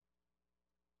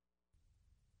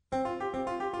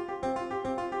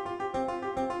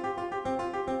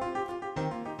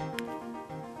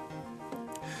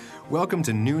Welcome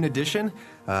to Noon Edition.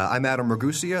 I'm Adam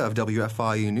Ragusia of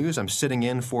WFIU News. I'm sitting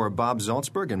in for Bob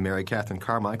Zaltzberg and Mary Catherine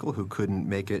Carmichael, who couldn't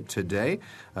make it today.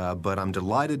 But I'm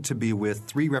delighted to be with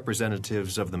three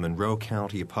representatives of the Monroe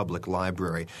County Public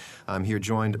Library. I'm here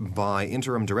joined by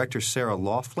Interim Director Sarah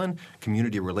Laughlin,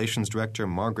 Community Relations Director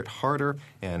Margaret Harder,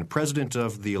 and President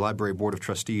of the Library Board of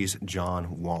Trustees,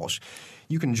 John Walsh.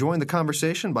 You can join the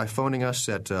conversation by phoning us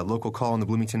at local call in the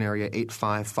Bloomington area,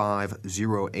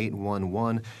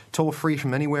 855-0811. Toll free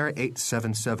from anywhere,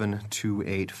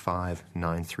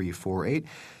 877-285-9348.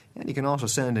 And you can also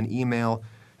send an email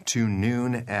to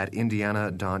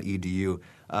noon@indiana.edu.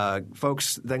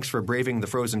 Folks, thanks for braving the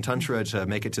frozen tundra to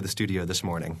make it to the studio this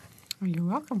morning. You're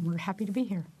welcome. We're happy to be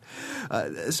here.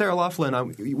 Sarah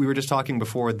Laughlin, we were just talking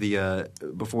before the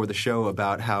show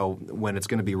about how when it's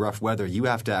going to be rough weather, you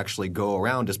have to actually go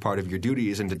around as part of your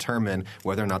duties and determine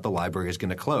whether or not the library is going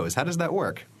to close. How does that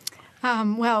work?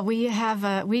 Well, we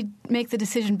make the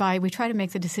decision we try to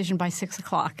make the decision by 6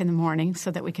 o'clock in the morning so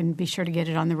that we can be sure to get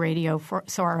it on the radio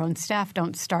so our own staff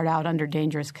don't start out under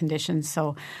dangerous conditions.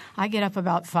 So I get up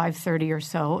about 5:30 or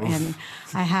so, and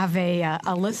I have a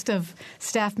list of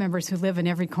staff members who live in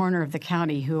every corner of the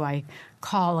county who I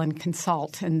call and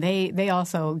consult, and they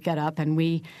also get up, and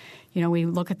we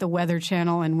look at the Weather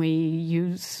Channel and we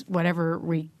use whatever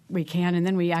we can, and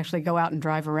then we actually go out and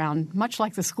drive around, much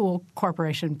like the school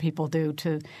corporation people do,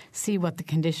 to see what the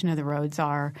condition of the roads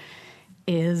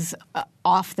is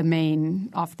off the main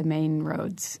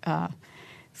roads.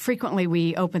 Frequently,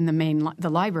 we open the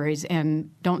libraries and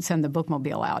don't send the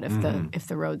bookmobile out if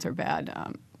the roads are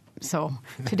bad. So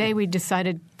today we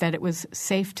decided that it was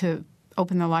safe to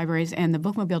open the libraries, and the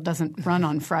bookmobile doesn't run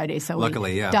on Friday, so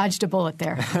luckily, we dodged a bullet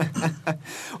there.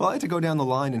 Well, I'd like to go down the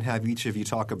line and have each of you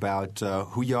talk about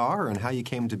who you are and how you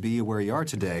came to be where you are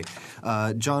today.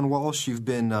 John Walsh, you've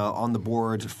been on the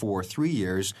board for 3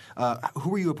 years. Who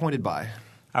were you appointed by?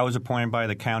 I was appointed by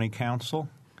the county council,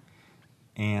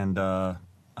 and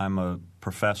I'm a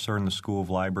professor in the School of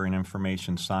Library and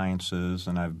Information Sciences,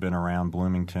 and I've been around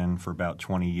Bloomington for about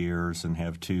 20 years and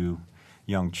have 2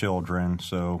 young children,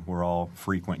 so we're all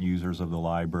frequent users of the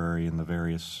library and the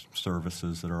various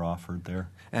services that are offered there.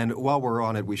 And while we're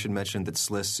on it, we should mention that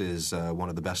SLIS is one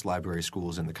of the best library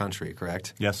schools in the country,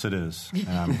 correct? Yes, it is, and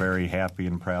I'm very happy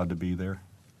and proud to be there.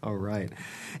 All right.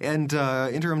 And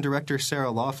Interim Director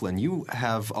Sarah Laughlin, you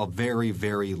have a very,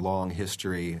 very long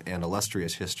history and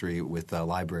illustrious history with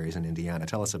libraries in Indiana.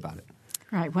 Tell us about it.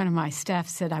 Right. One of my staff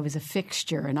said I was a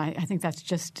fixture, and I think that's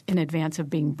just in advance of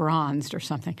being bronzed or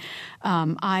something.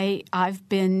 I've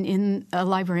been a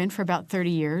librarian for about 30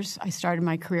 years. I started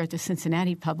my career at the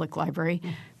Cincinnati Public Library.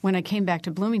 When I came back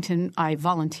to Bloomington, I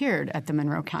volunteered at the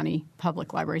Monroe County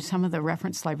Public Library. Some of the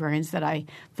reference librarians that I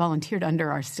volunteered under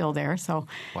are still there, so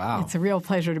wow. It's a real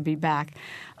pleasure to be back.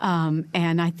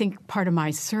 And I think part of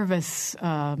my service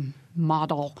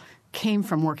model came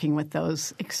from working with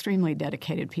those extremely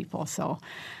dedicated people. So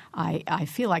I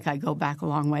feel like I go back a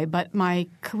long way. But my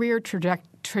career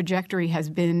trajectory has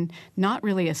been not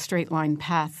really a straight line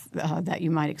path that you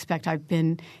might expect. I've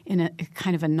been in a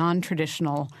kind of a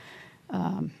non-traditional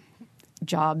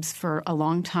jobs for a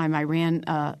long time. I ran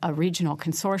a regional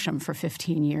consortium for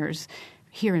 15 years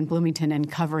here in Bloomington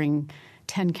and covering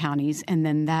 10 counties, and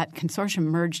then that consortium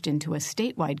merged into a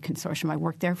statewide consortium. I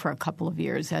worked there for a couple of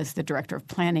years as the director of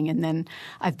planning, and then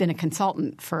I've been a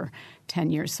consultant for 10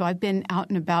 years. So I've been out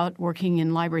and about working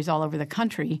in libraries all over the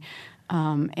country,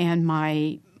 and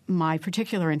my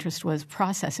particular interest was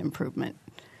process improvement.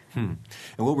 And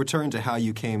we'll return to how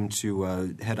you came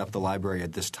to head up the library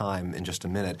at this time in just a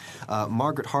minute.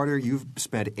 Margaret Harder, you've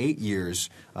spent 8 years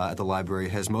at the library.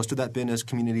 Has most of that been as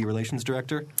Community Relations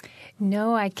Director?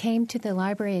 No, I came to the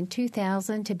library in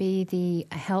 2000 to be the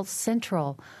Health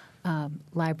Central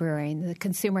librarian, the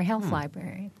Consumer Health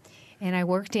Librarian. And I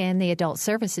worked in the Adult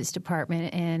Services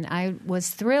Department, and I was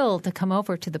thrilled to come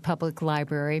over to the public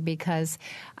library because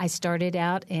I started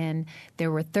out and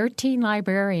there were 13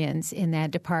 librarians in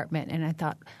that department, and I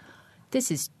thought,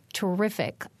 this is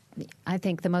terrific. I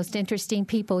think the most interesting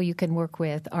people you can work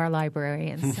with are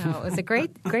librarians. So it was a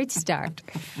great start.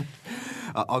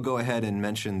 I'll go ahead and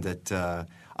mention that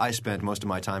I spent most of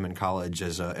my time in college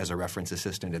as a reference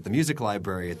assistant at the music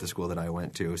library at the school that I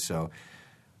went to, so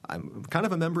I'm kind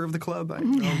of a member of the club.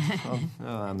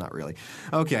 I'm not really.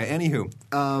 Okay, anywho.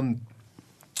 I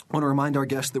want to remind our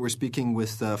guests that we're speaking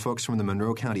with folks from the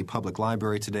Monroe County Public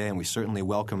Library today, and we certainly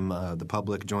welcome the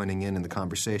public joining in the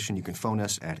conversation. You can phone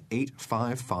us at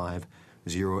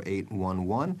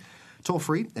 855-0811. toll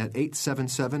free at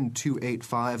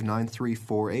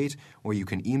 877-285-9348, or you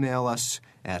can email us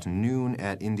at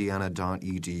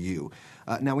noon@indiana.edu.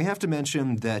 Now, we have to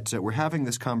mention that we're having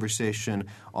this conversation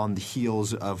on the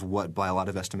heels of what, by a lot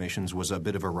of estimations, was a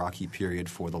bit of a rocky period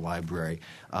for the library.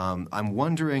 I'm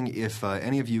wondering if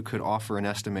any of you could offer an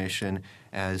estimation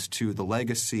as to the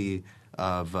legacy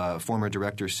of former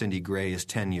director Cindy Gray's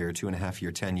tenure,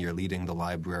 2.5-year tenure leading the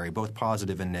library, both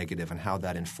positive and negative, and how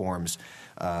that informs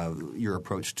your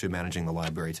approach to managing the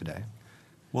library today.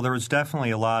 Well, there was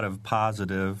definitely a lot of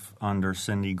positive under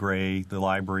Cindy Gray. The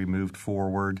library moved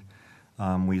forward.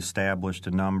 We established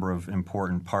a number of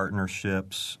important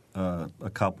partnerships. A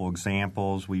couple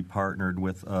examples, we partnered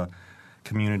with a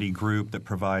community group that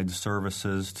provides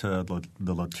services to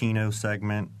the Latino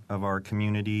segment of our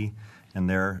community, and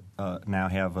they now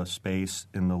have a space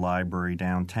in the library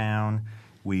downtown.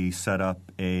 We set up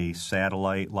a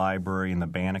satellite library in the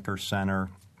Banneker Center,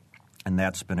 and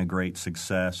that's been a great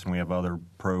success, and we have other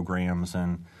programs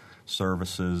and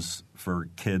services for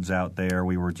kids out there.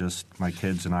 My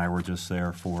kids and I were just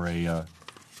there for a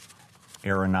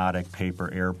aeronautic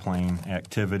paper airplane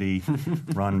activity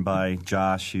run by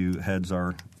Josh, who heads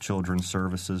our Children's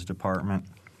Services Department.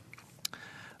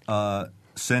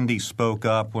 Cindy spoke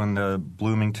up when the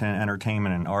Bloomington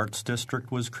Entertainment and Arts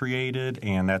District was created,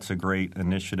 and that's a great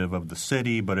initiative of the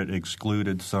city, but it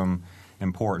excluded some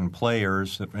important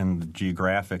players in the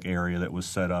geographic area that was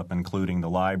set up, including the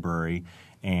library.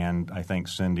 And I think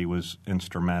Cindy was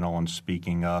instrumental in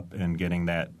speaking up and getting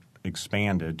that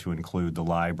expanded to include the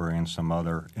library and some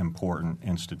other important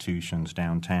institutions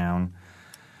downtown.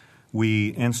 We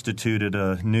instituted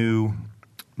a new,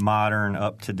 modern,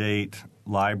 up-to-date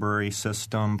library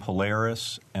system,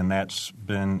 Polaris, and that's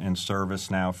been in service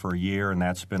now for a year, and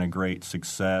that's been a great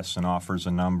success and offers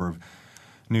a number of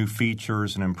new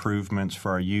features and improvements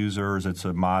for our users. It's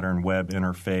a modern web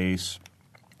interface.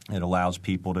 It allows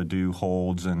people to do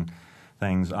holds and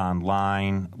things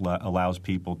online, allows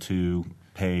people to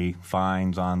pay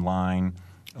fines online,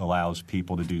 allows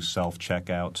people to do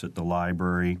self-checkouts at the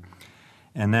library.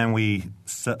 And then we,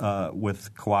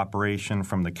 with cooperation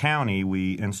from the county,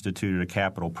 we instituted a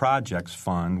capital projects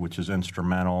fund, which is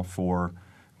instrumental for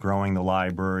growing the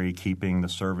library, keeping the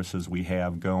services we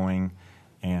have going.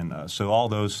 And so all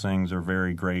those things are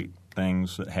very great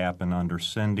things that happen under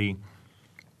Cindy.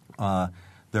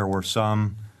 There were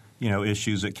some,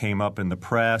 issues that came up in the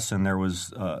press, and there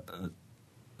was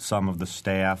some of the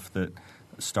staff that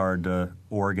started to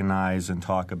organize and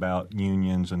talk about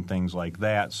unions and things like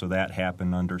that. So that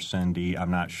happened under Cindy.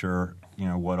 I'm not sure,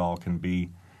 what all can be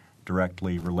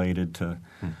directly related to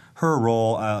her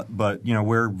role, but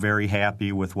we're very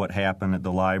happy with what happened at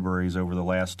the libraries over the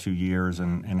last 2 years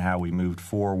and how we moved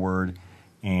forward.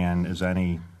 And as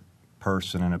any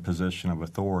person in a position of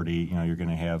authority, you're going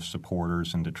to have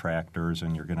supporters and detractors,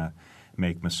 and you're going to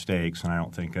make mistakes, and I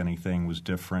don't think anything was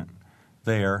different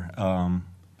there.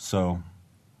 So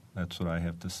that's what I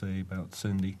have to say about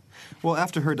Cindy. Well,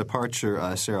 after her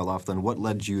departure, Sarah Laughlin, what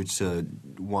led you to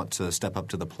want to step up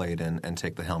to the plate and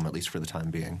take the helm, at least for the time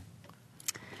being?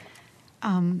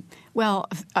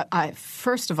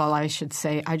 First of all, I should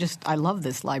say I love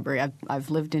this library.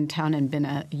 I've lived in town and been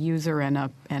a user and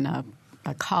a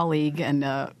colleague and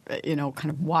kind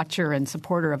of watcher and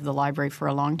supporter of the library for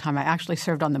a long time. I actually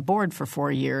served on the board for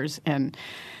 4 years, and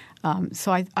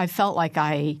so I felt like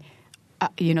they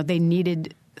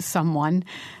needed someone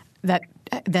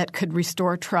that could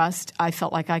restore trust. I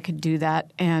felt like I could do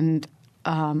that, and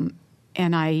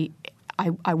I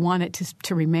want it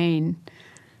to remain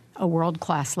a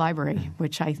world-class library,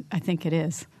 which I think it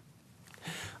is.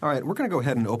 All right, we're going to go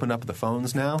ahead and open up the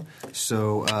phones now.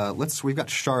 So we've got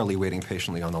Charlie waiting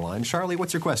patiently on the line. Charlie,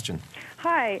 what's your question?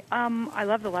 Hi, I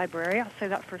love the library. I'll say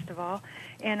that first of all.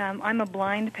 And I'm a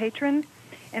blind patron,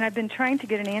 and I've been trying to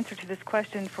get an answer to this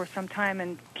question for some time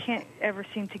and can't ever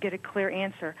seem to get a clear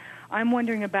answer. I'm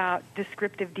wondering about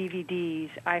descriptive DVDs.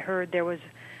 I heard there was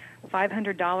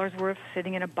 $500 worth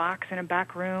sitting in a box in a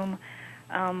back room.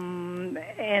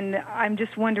 And I'm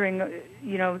just wondering,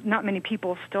 not many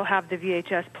people still have the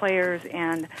VHS players,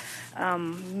 and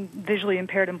visually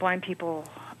impaired and blind people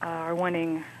are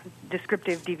wanting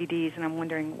descriptive DVDs, and I'm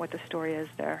wondering what the story is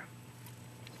there.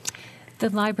 The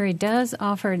library does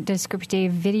offer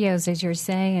descriptive videos, as you're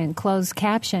saying, and closed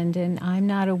captioned, and I'm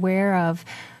not aware of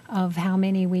how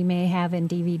many we may have in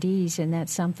DVDs, and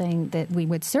that's something that we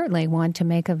would certainly want to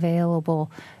make available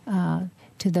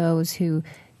to those who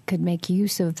could make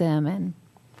use of them. And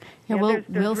Yeah,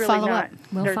 there's we'll really follow not, up.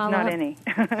 There's not any.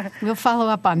 We'll follow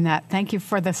up on that. Thank you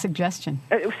for the suggestion.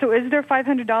 So is there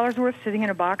 $500 worth sitting in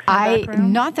a box in the back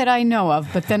room? Not that I know of,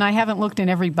 but then I haven't looked in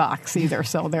every box either,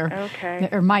 so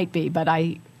there might be, but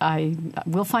I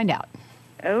will find out.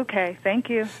 Okay, thank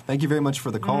you. Thank you very much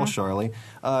for the call, Charlie.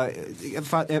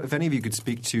 If any of you could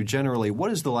speak to generally,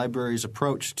 what is the library's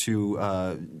approach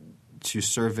to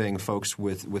serving folks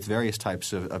with various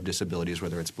types of disabilities,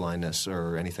 whether it's blindness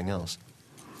or anything else?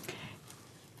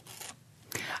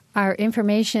 Our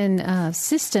information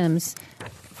systems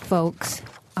folks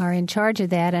are in charge of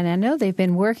that, and I know they've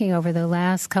been working over the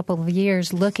last couple of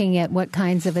years looking at what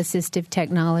kinds of assistive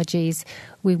technologies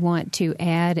we want to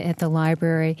add at the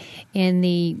library. In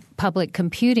the Public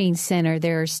Computing Center,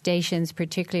 there are stations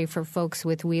particularly for folks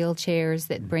with wheelchairs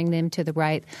that bring them to the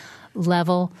right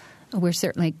level. We're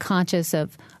certainly conscious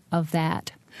of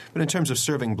that. But in terms of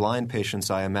serving blind patients,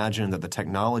 I imagine that the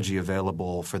technology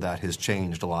available for that has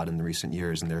changed a lot in the recent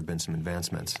years, and there have been some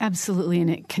advancements. Absolutely, and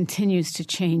it continues to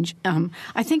change.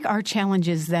 I think our challenge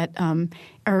is that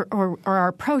our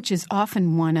approach is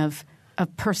often one of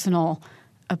personal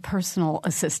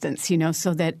assistance.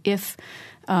 So that if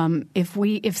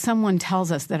someone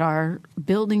tells us that our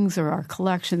buildings or our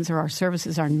collections or our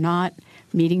services are not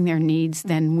meeting their needs,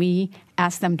 then we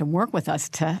ask them to work with us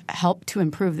to help to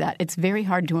improve that. It's very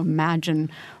hard to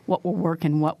imagine what will work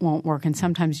and what won't work, and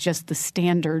sometimes just the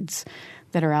standards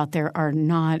that are out there are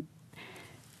not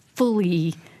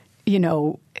fully,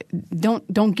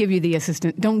 don't give you the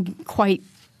assistance, don't quite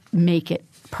make it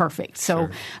perfect. So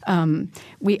sure.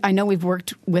 I know we've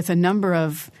worked with a number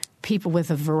of people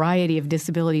with a variety of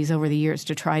disabilities over the years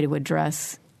to try to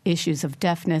address issues of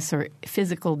deafness or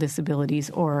physical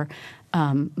disabilities or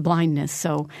blindness.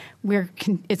 So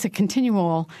it's a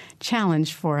continual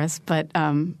challenge for us, but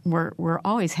we're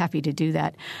always happy to do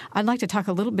that. I'd like to talk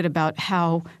a little bit about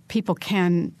how people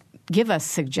can give us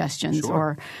suggestions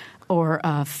Sure.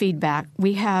 or feedback.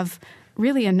 We have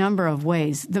really a number of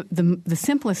ways. The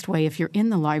simplest way, if you're in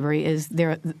the library, is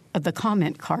the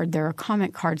comment card. There are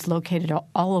comment cards located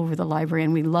all over the library,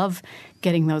 and we love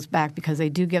getting those back because they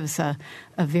do give us a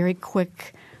very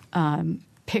quick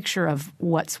picture of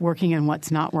what's working and what's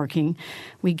not working.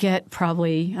 We get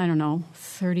probably,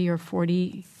 30 or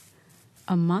 40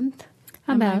 a month.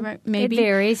 Right? Maybe. It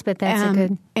varies, but that's a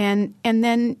good. And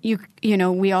then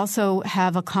we also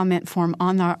have a comment form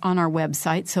on our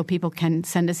website, so people can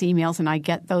send us emails, and I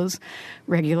get those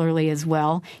regularly as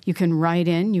well. You can write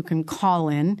in, you can call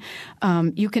in,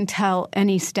 you can tell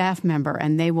any staff member,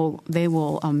 and they will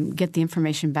get the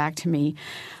information back to me.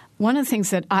 One of the things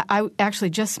that I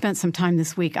actually just spent some time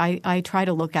this week, I try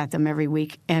to look at them every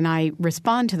week, and I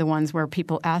respond to the ones where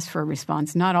people ask for a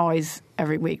response, not always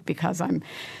every week because I'm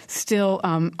still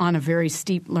on a very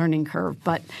steep learning curve.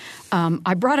 But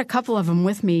I brought a couple of them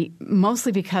with me,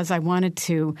 mostly because I wanted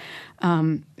to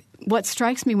what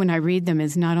strikes me when I read them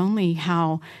is not only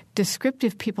how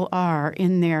descriptive people are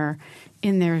in their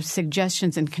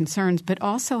suggestions and concerns, but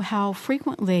also how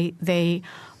frequently they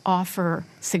offer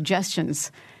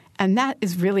suggestions. And that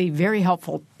is really very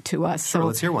helpful to us. Sure,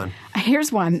 let's hear one.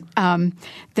 Here's one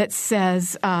that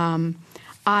says,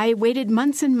 I waited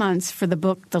months and months for the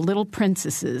book The Little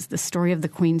Princesses, the story of the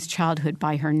Queen's childhood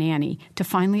by her nanny, to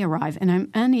finally arrive, and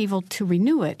I'm unable to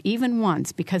renew it even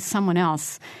once because someone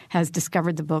else has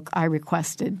discovered the book I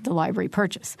requested the library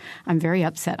purchase. I'm very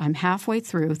upset. I'm halfway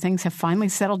through. Things have finally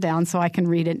settled down so I can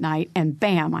read at night, and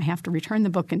bam, I have to return the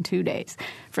book in 2 days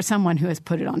for someone who has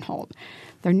put it on hold.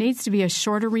 There needs to be a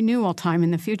shorter renewal time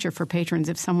in the future for patrons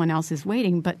if someone else is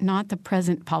waiting, but not the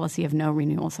present policy of no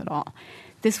renewals at all.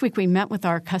 This week we met with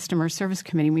our customer service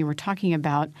committee. We were talking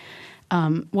about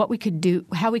what we could do,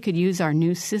 how we could use our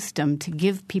new system to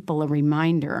give people a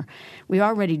reminder. We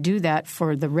already do that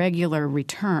for the regular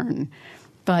return,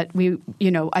 but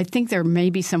I think there may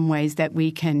be some ways that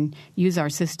we can use our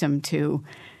system to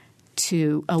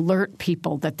alert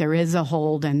people that there is a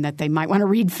hold and that they might want to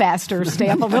read faster, stay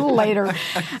up a little later.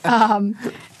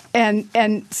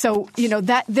 And so,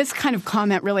 that this kind of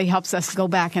comment really helps us go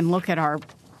back and look at our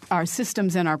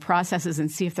systems and our processes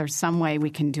and see if there's some way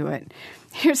we can do it.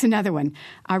 Here's another one.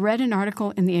 I read an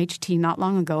article in the HT not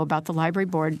long ago about the library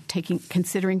board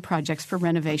considering projects for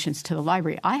renovations to the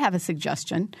library. I have a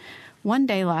suggestion. One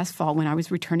day last fall when I was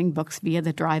returning books via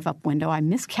the drive-up window, I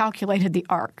miscalculated the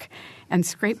arc and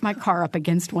scraped my car up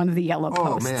against one of the yellow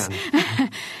posts. Oh,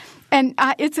 man. And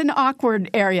it's an awkward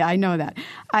area. I know that.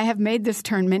 I have made this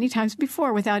turn many times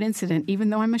before without incident,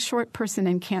 even though I'm a short person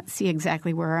and can't see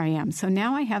exactly where I am. So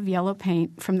now I have yellow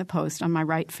paint from the post on my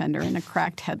right fender and a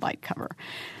cracked headlight cover.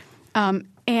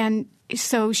 And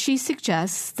So she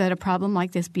suggests that a problem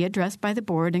like this be addressed by the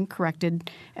board and corrected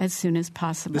as soon as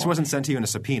possible. This wasn't sent to you in a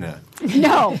subpoena.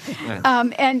 No.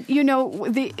 And,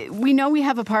 we know we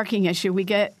have a parking issue.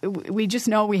 We just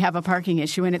know we have a parking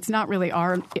issue, and it's not really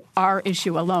our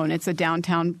issue alone. It's a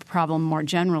downtown problem more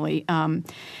generally.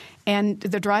 And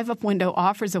the drive-up window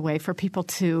offers a way for people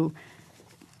to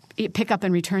pick up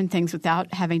and return things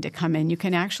without having to come in. You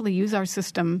can actually use our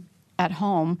system at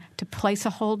home to place a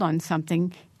hold on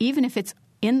something. Even if it's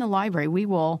in the library, we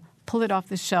will pull it off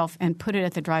the shelf and put it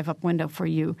at the drive-up window for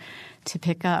you to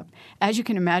pick up. As you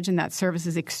can imagine, that service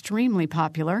is extremely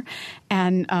popular,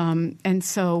 and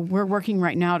so we're working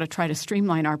right now to try to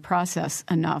streamline our process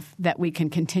enough that we can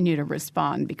continue to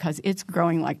respond, because it's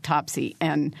growing like topsy,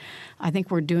 and I think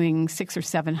we're doing 600 or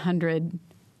 700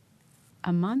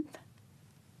 a month.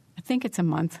 I think it's a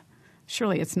month.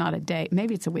 Surely it's not a day.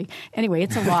 Maybe it's a week. Anyway,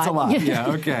 it's a lot. It's a lot. Yeah,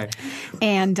 okay.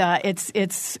 And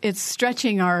it's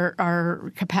stretching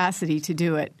our capacity to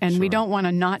do it. And we don't want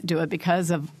to not do it because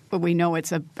of we know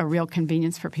it's a real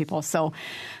convenience for people. So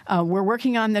we're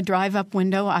working on the drive-up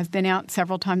window. I've been out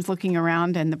several times looking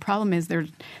around, and the problem is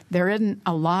there isn't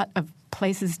a lot of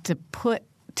places to put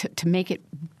to make it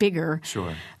bigger.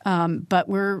 Sure. But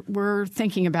we're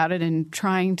thinking about it and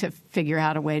trying to figure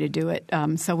out a way to do it.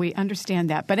 So we understand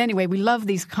that. But anyway, we love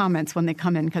these comments when they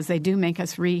come in, because they do make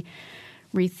us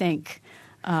rethink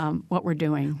what we're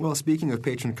doing. Well, speaking of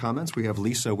patron comments, we have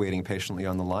Lisa waiting patiently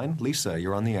on the line. Lisa,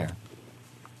 you're on the air.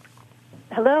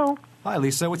 Hello. Hi,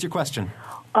 Lisa. What's your question?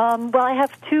 Well, I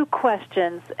have two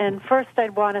questions. And first,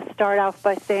 I'd want to start off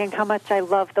by saying how much I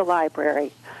love the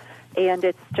library. And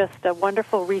it's just a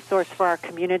wonderful resource for our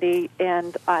community,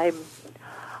 and I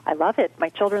love it. My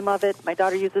children love it. My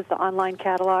daughter uses the online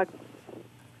catalog.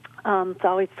 It's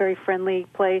always a very friendly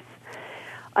place.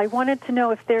 I wanted to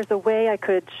know if there's a way I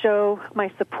could show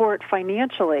my support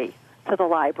financially to the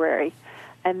library.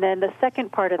 And then the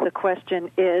second part of the question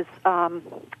is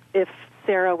if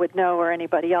Sarah would know, or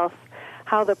anybody else,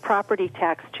 how the property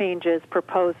tax changes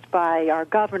proposed by our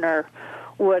governor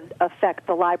would affect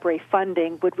the library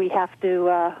funding. Would we have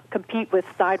to compete with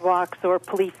sidewalks or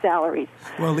police salaries?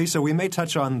 Well, Lisa, we may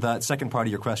touch on that second part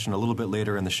of your question a little bit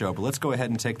later in the show, but let's go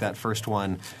ahead and take that first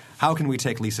one. How can we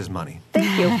take Lisa's money?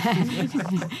 Thank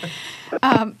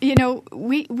you.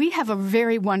 We have a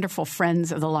very wonderful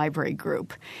Friends of the Library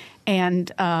group. And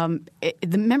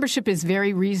the membership is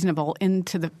very reasonable in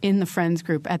the Friends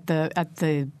group at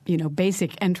the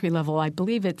basic entry level. I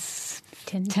believe it's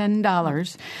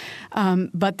 $10.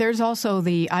 But there's also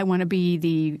the I want to be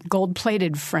the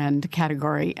gold-plated friend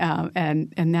category,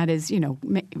 and that is you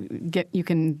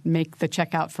can make the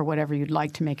check out for whatever you'd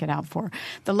like to make it out for.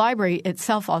 The library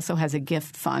itself also has a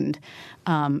gift fund,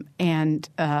 and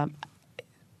I'm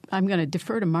going to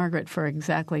defer to Margaret for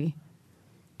exactly.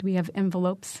 Do we have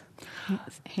envelopes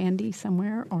handy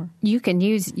somewhere, or you can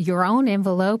use your own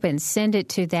envelope and send it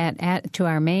to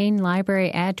our main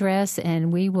library address,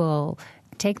 and we will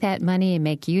take that money and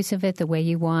make use of it the way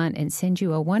you want and send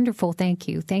you a wonderful thank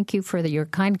you. Thank you for your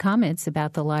kind comments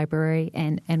about the library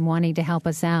and wanting to help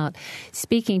us out.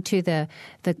 Speaking to the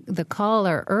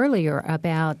caller earlier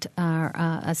about our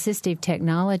assistive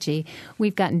technology,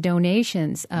 we've gotten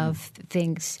donations of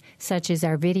things such as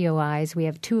our video eyes. We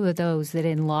have 2 of those that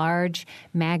enlarge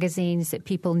magazines that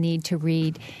people need to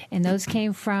read, and those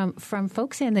came from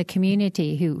folks in the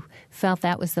community who felt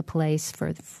that was the place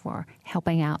for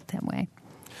helping out that way.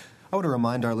 I want to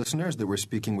remind our listeners that we're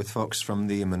speaking with folks from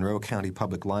the Monroe County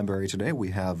Public Library today. We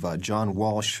have John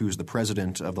Walsh, who's the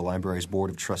president of the library's Board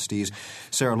of Trustees,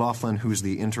 Sarah Laughlin, who's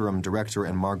the interim director,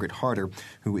 and Margaret Harder,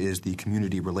 who is the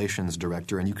community relations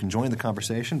director. And you can join the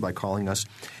conversation by calling us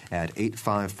at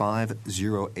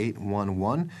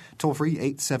 855-0811, toll free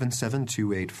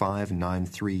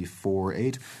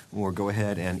 877-285-9348, or go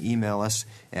ahead and email us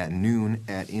at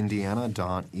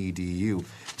noon@indiana.edu.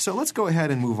 So let's go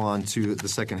ahead and move on to the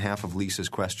second half of Lisa's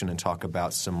question and talk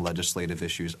about some legislative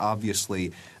issues.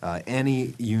 Obviously,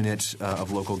 any unit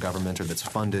of local government or that's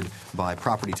funded by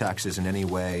property taxes in any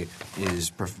way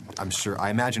is, I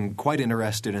imagine, quite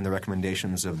interested in the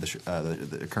recommendations of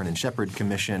the Kernan-Shepherd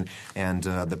Commission and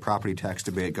the property tax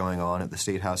debate going on at the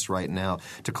State House right now.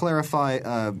 To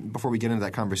clarify, before we get into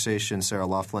that conversation, Sarah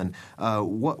Laughlin,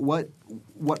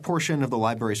 what portion of the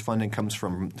library's funding comes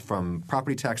from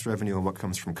property tax revenue and what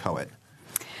comes from COIT?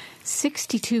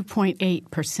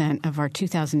 62.8% of our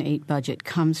 2008 budget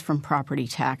comes from property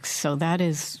tax. So that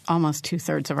is almost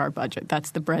 2/3 of our budget.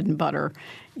 That's the bread and butter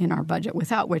in our budget,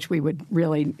 without which we would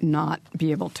really not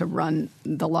be able to run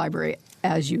the library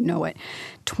as you know it.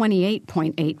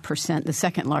 28.8%, the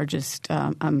second largest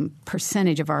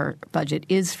percentage of our budget,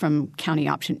 is from county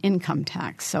option income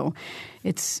tax. So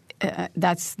that's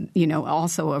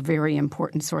also a very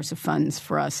important source of funds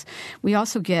for us. We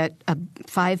also get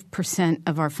 5%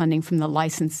 of our funding from the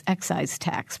license excise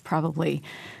tax, probably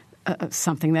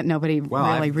something that nobody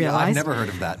really realized. I've never heard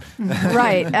of that.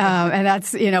 Right, and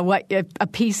that's a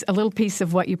little piece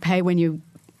of what you pay when you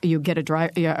get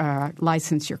a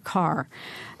license your car.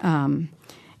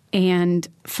 And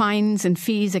fines and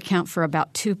fees account for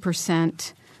about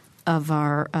 2% of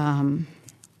our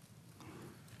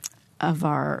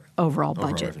overall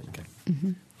budget. Okay.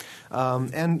 Mm-hmm.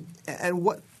 And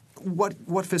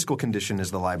what fiscal condition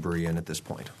is the library in at this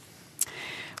point?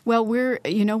 Well, we're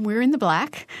in the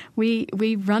black. We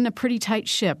run a pretty tight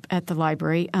ship at the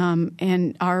library,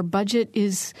 and our budget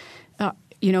is,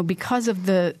 because of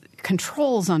the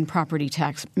controls on property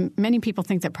tax. Many people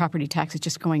think that property tax is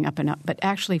just going up and up, but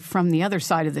actually from the other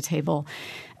side of the table,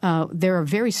 there are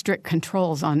very strict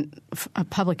controls on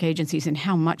public agencies and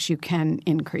how much you can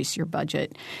increase your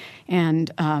budget.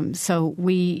 And so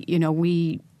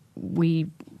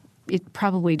it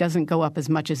probably doesn't go up as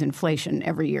much as inflation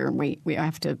every year. We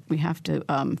have to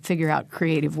figure out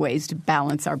creative ways to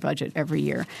balance our budget every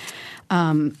year.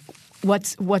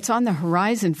 What's on the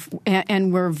horizon,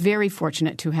 and we're very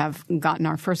fortunate to have gotten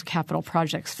our first capital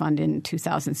projects fund in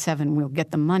 2007. We'll get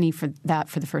the money for that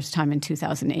for the first time in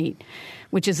 2008,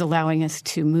 which is allowing us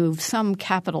to move some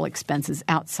capital expenses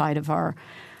outside of our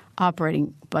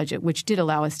operating budget, which did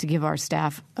allow us to give our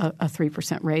staff a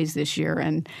 3% raise this year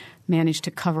and managed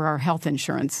to cover our health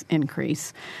insurance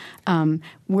increase.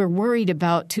 We're worried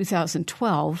about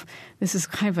 2012. This is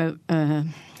kind of a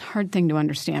hard thing to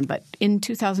understand, but in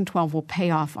 2012 we'll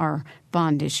pay off our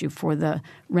bond issue for the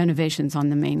renovations on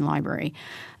the main library.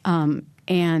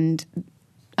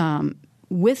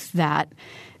 With that,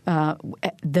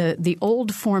 the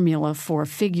old formula for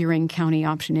figuring county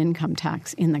option income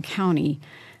tax in the county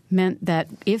meant that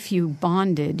if you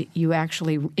bonded, you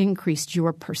actually increased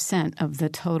your percent of the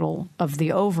total of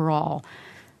the overall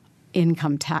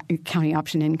income county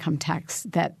option income tax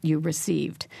that you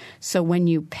received. So when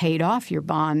you paid off your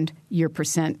bond, your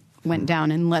percent went down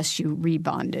unless you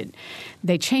rebonded.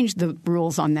 They changed the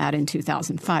rules on that in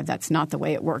 2005. That's not the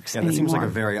way it works anymore. That seems like a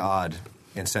very odd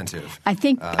incentive. I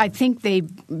think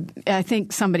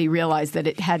somebody realized that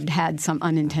it had some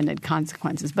unintended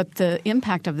consequences. But the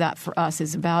impact of that for us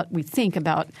is about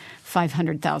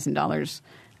 $500,000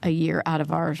 a year out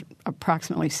of our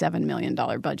approximately $7 million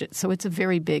budget. So it's a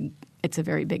very big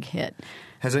hit.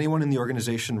 Has anyone in the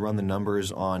organization run the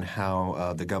numbers on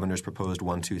how the governor's proposed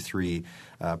 1, 2, 3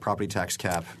 property tax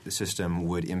cap system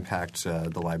would impact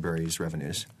the library's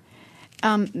revenues?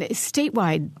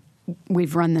 Statewide,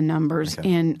 we've run the numbers,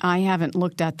 and I haven't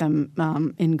looked at them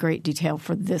in great detail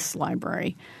for this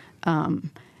library.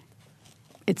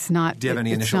 It's not. Do you have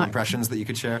any initial impressions that you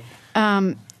could share?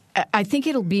 I think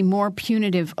it'll be more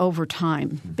punitive over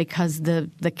time because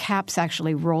the caps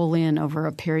actually roll in over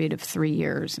a period of 3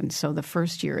 years, and so the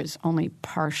first year is only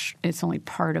it's only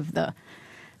part of the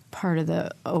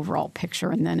overall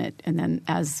picture, and then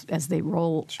as they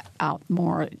roll out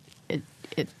more,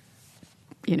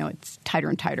 it's tighter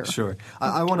and tighter. Sure.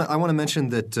 I want to mention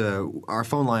that our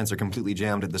phone lines are completely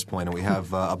jammed at this point, and we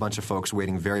have a bunch of folks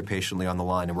waiting very patiently on the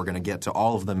line, and we're going to get to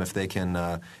all of them if they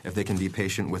can be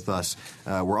patient with us.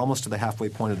 We're almost to the halfway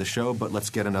point of the show, but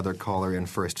let's get another caller in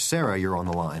first. Sarah, you're on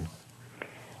the line.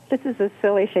 This is a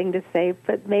silly thing to say,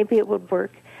 but maybe it would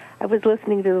work. I was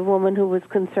listening to the woman who was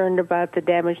concerned about the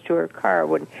damage to her car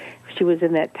when she was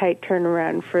in that tight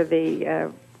turnaround for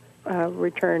the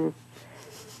return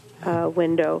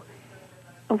window.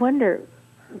 I wonder,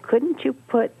 couldn't you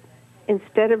put,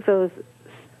 instead of those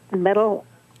metal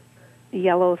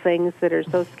yellow things that are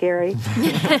so scary,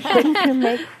 couldn't you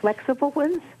make flexible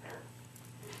ones?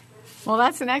 Well,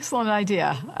 that's an excellent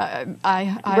idea.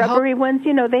 Rubbery ones,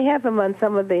 they have them on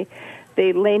some of the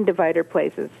lane divider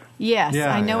places. Yes,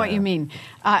 I know what you mean.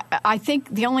 I think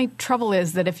the only trouble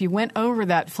is that if you went over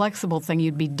that flexible thing,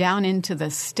 you'd be down into the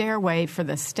stairway for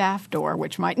the staff door,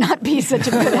 which might not be such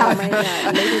a good outcome.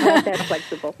 Maybe not that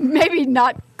flexible. Maybe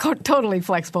not totally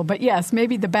flexible, but yes,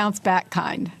 maybe the bounce-back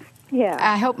kind. Yeah.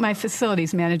 I hope my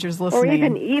facilities manager's listening.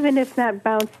 Or even if not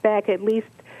bounce back, at least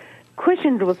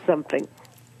cushioned with something.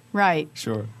 Right.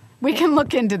 Sure. We can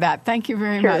look into that. Thank you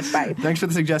very much. Bye. Thanks for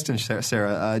the suggestion,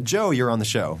 Sarah. Joe, you're on the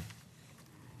show.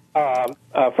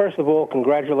 First of all,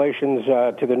 congratulations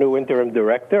to the new interim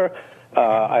director.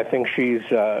 I think she's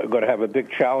going to have a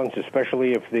big challenge,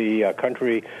 especially if the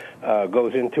country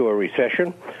goes into a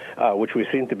recession, which we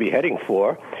seem to be heading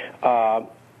for.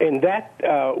 in that,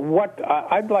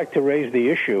 I'd like to raise the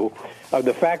issue of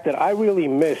the fact that I really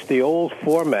miss the old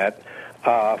format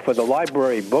for the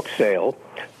library book sale,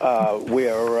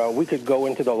 where we could go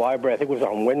into the library, I think it was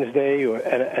on Wednesday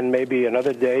and maybe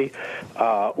another day,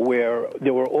 where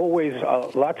there were always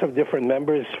lots of different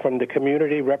members from the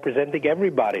community representing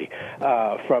everybody,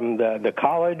 from the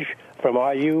college, from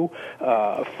IU,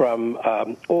 from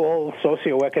all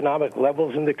socioeconomic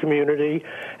levels in the community.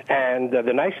 And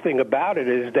the nice thing about it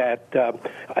is that,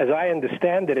 as I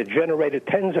understand it, it generated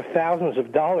tens of thousands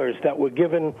of dollars that were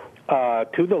given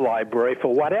to the library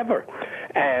for whatever.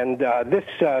 And this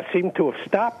seemed to have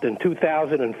stopped in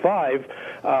 2005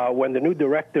 when the new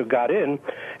director got in.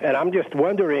 And I'm just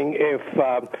wondering if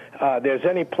there's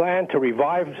any plan to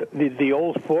revive the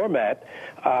old format,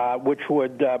 which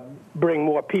would bring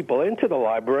more people into the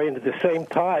library and at the same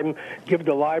time give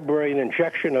the library an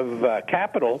injection of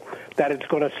capital that it's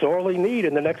going to sorely need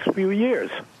in the next few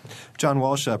years. John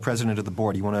Walsh, president of the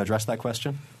board, you want to address that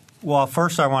question? Well,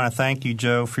 first I want to thank you,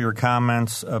 Joe, for your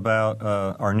comments about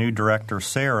our new director,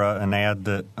 Sarah, and add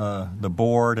that the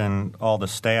board and all the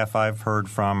staff I've heard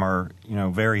from are,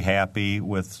 very happy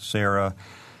with Sarah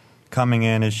coming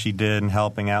in as she did and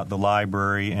helping out the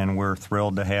library, and we're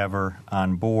thrilled to have her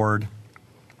on board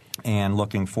and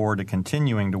looking forward to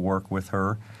continuing to work with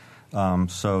her.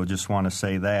 So just want to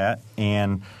say that.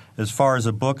 And as far as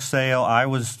a book sale, I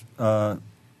was a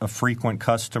frequent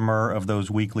customer of those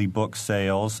weekly book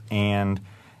sales, and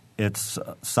it's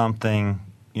something,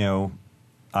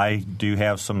 I do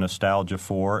have some nostalgia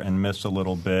for and miss a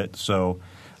little bit. So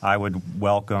I would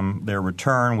welcome their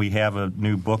return. We have a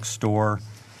new bookstore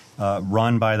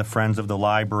run by the Friends of the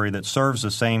Library that serves the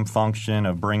same function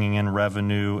of bringing in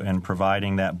revenue and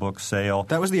providing that book sale.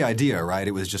 That was the idea, right?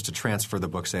 It was just to transfer the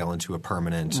book sale into a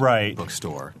permanent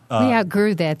bookstore. We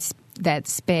outgrew that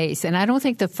space, and I don't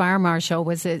think the fire marshal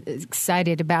was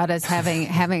excited about us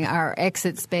having our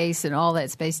exit space and all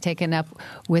that space taken up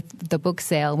with the book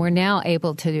sale. We're now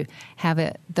able to have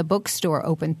the bookstore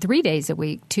open 3 days a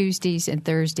week, Tuesdays and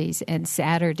Thursdays and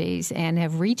Saturdays, and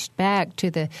have reached back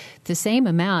to the same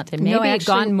amount and maybe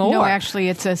gone more. No, actually,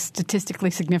 it's a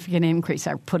statistically significant increase.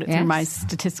 I put it through my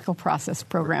statistical process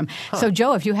program. So,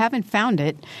 Joe, if you haven't found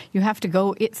it, you have to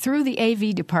go through the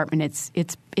AV department.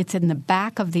 It's in the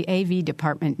back of the AV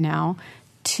department now.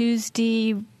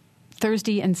 Tuesday,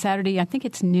 Thursday, and Saturday, I think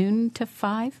it's noon to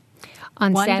 5.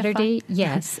 On Saturday,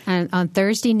 yes. On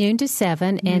Thursday, noon to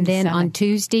 7, and then on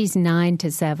Tuesdays, 9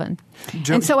 to 7.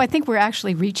 And so I think we're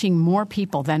actually reaching more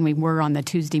people than we were on the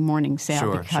Tuesday morning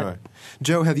sale. Sure.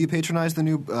 Joe, have you patronized the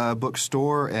new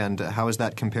bookstore, and how is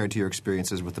that compared to your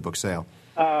experiences with the book sale?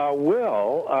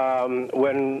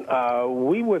 When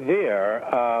we were there,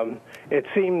 it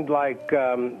seemed like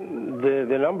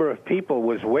the number of people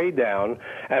was way down,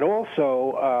 and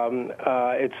also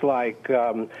it's like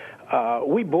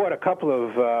we bought a couple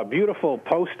of beautiful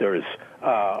posters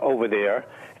over there,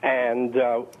 and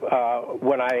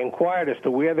when I inquired as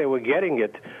to where they were getting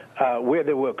it, where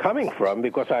they were coming from,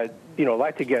 because I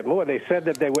like to get more, they said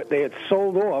that they had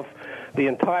sold off the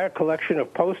entire collection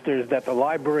of posters that the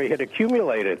library had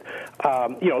accumulated.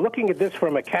 Looking at this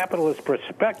from a capitalist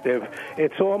perspective,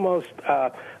 it's almost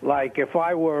like if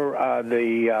I were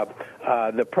in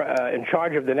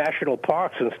charge of the national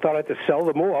parks and started to sell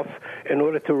them off in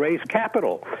order to raise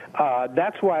capital.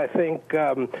 That's why I think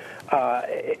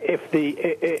if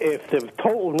the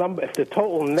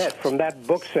total net from that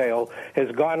book sale has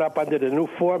gone up under the new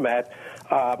format,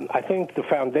 I think the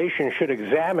foundation should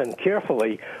examine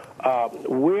carefully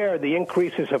where the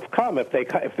increases have come. If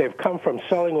they've come from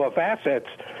selling off assets,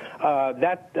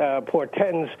 that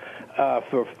portends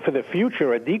for the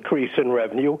future a decrease in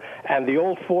revenue, and the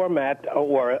old format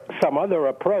or some other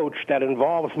approach that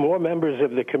involves more members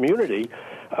of the community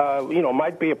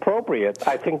might be appropriate.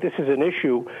 I think this is an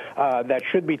issue that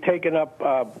should be taken up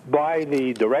by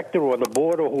the director or the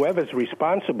board or whoever's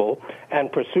responsible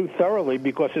and pursued thoroughly,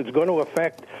 because it's going to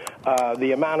affect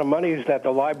the amount of monies that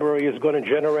the library is going to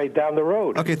generate down the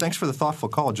road. Okay, thanks for the thoughtful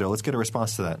call, Joe. Let's get a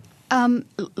response to that.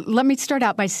 Let me start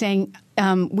out by saying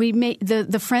we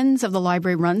the Friends of the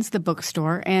Library runs the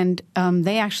bookstore, and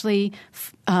they actually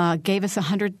gave us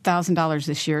 $100,000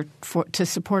 this year to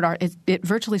support it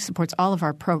virtually supports all of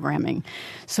our programming.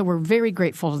 So we're very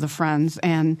grateful to the Friends,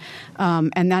 and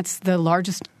that's the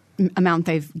largest amount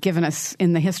they've given us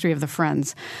in the history of the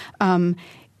Friends.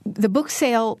 The book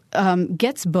sale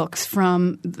gets books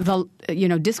from the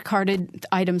discarded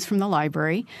items from the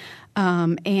library,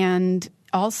 and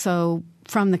also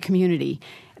from the community.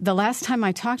 the last time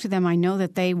I talked to them, I know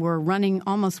that they were running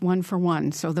almost 1 for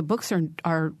 1. So the books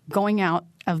are going out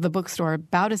of the bookstore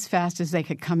about as fast as they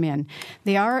could come in.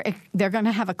 They're going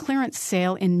to have a clearance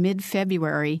sale in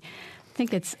mid-February. I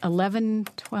think it's 11,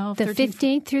 12, the 13.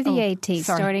 15th through the 18th,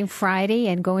 starting Friday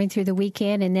and going through the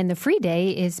weekend. And then the free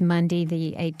day is Monday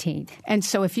the 18th. And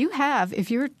so if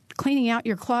you're cleaning out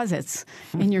your closets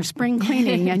in your spring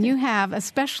cleaning and you have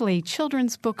especially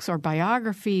children's books or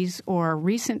biographies or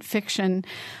recent fiction,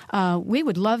 we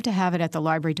would love to have it at the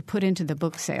library to put into the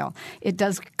book sale. It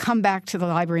does come back to the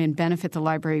library and benefit the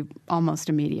library almost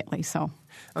immediately.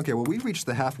 Okay, well, we've reached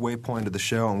the halfway point of the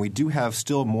show, and we do have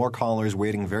still more callers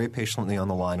waiting very patiently on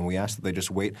the line, and we ask that they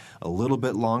just wait a little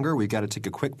bit longer. We've got to take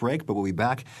a quick break, but we'll be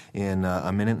back in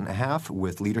a minute and a half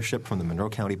with leadership from the Monroe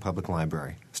County Public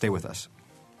Library. Stay with us.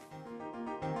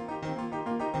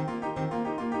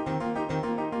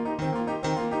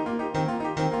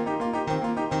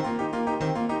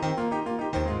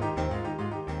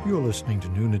 You're listening to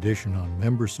Noon Edition on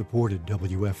member-supported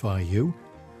WFIU.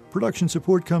 Production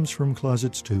support comes from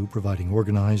Closets 2, providing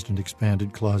organized and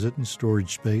expanded closet and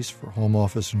storage space for home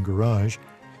office and garage,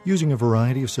 using a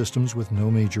variety of systems with no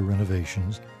major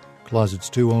renovations. Closets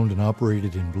 2 owned and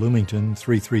operated in Bloomington,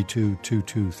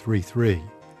 332-2233.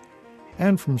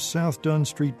 And from South Dunn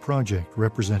Street Project,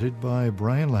 represented by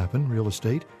Brian Lappin, Real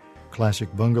Estate,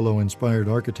 classic bungalow-inspired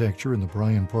architecture in the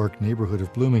Bryan Park neighborhood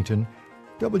of Bloomington,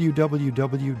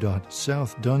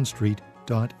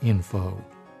 www.southdunstreet.info.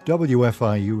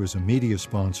 WFIU is a media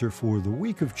sponsor for the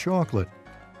Week of Chocolate.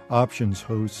 Options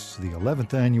hosts the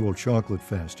 11th Annual Chocolate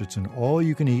Fest. It's an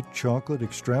all-you-can-eat chocolate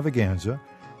extravaganza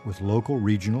with local,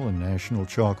 regional, and national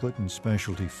chocolate and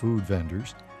specialty food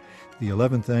vendors. The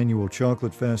 11th Annual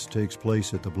Chocolate Fest takes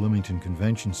place at the Bloomington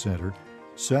Convention Center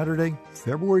Saturday,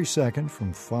 February 2nd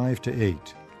from 5 to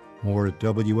 8. More at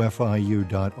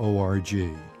wfiu.org.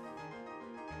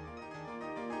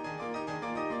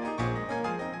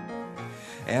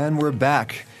 And we're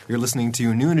back. You're listening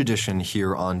to Noon Edition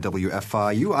here on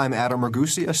WFIU. I'm Adam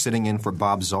Ragusia, sitting in for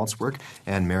Bob Zaltzberg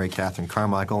and Mary Catherine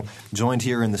Carmichael, joined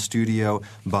here in the studio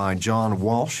by John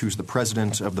Walsh, who's the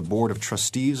president of the Board of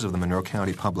Trustees of the Monroe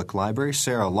County Public Library,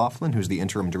 Sarah Laughlin, who's the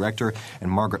interim director,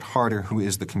 and Margaret Harder, who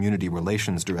is the community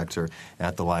relations director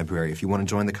at the library. If you want to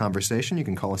join the conversation, you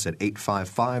can call us at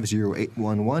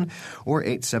 855-0811 or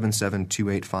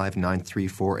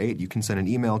 877-285-9348. You can send an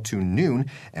email to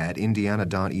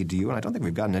noon@indiana.edu, and I don't think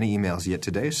we've gotten any emails yet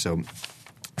today, so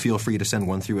feel free to send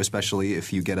one through, especially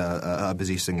if you get a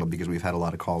busy signal, because we've had a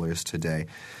lot of callers today.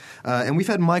 And we've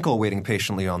had Michael waiting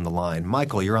patiently on the line.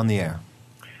 Michael, you're on the air.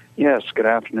 Yes, good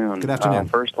afternoon. Good afternoon.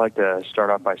 First, I'd like to start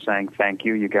off by saying thank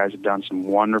you. You guys have done some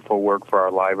wonderful work for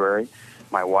our library.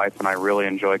 My wife and I really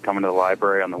enjoy coming to the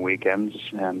library on the weekends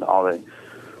and all the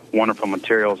wonderful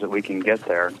materials that we can get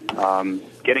there.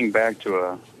 Getting back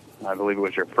to I believe it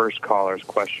was your first caller's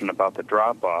question about the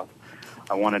drop-off,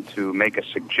 I wanted to make a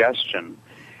suggestion.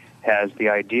 Has the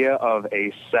idea of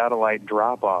a satellite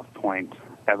drop-off point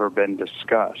ever been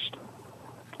discussed?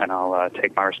 And I'll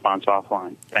take my response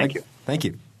offline. Thank you. Thank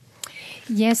you.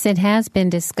 Yes, it has been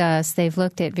discussed. They've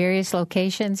looked at various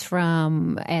locations,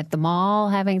 from at the mall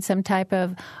having some type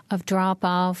of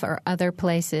drop-off, or other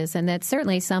places. And that's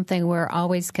certainly something we're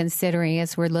always considering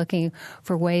as we're looking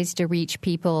for ways to reach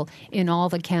people in all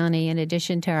the county, in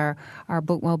addition to our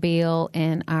bookmobile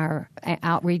and our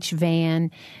outreach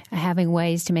van, having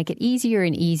ways to make it easier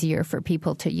and easier for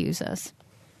people to use us.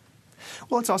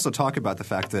 Well, let's also talk about the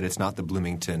fact that it's not the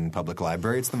Bloomington Public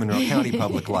Library. It's the Monroe County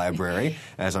Public Library,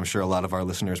 as I'm sure a lot of our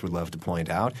listeners would love to point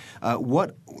out.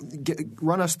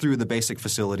 Run us through the basic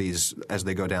facilities as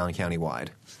they go down countywide.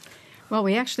 Well,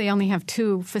 we actually only have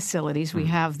 2 facilities. We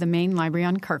have the main library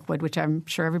on Kirkwood, which I'm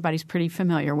sure everybody's pretty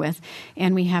familiar with,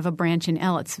 and we have a branch in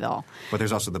Ellettsville. But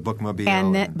there's also the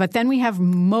bookmobile. But then we have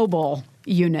mobile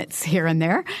units here and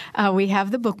there. We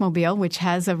have the bookmobile, which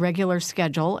has a regular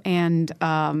schedule, and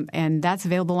that's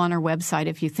available on our website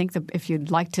if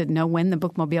you'd like to know when the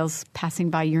bookmobile's passing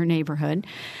by your neighborhood.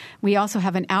 We also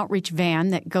have an outreach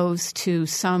van that goes to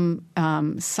some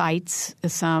sites.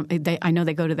 I know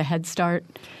they go to the Head Start.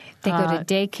 They go to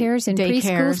daycares and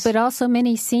preschools, but also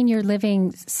many senior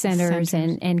living centers.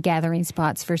 And gathering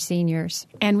spots for seniors.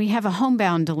 And we have a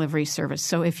homebound delivery service.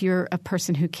 So if you're a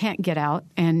person who can't get out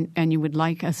and you would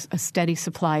like a steady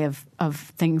supply of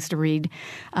things to read,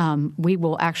 we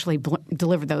will actually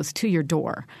deliver those to your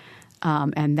door.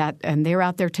 And they're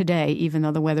out there today, even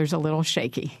though the weather's a little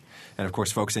shaky. And, of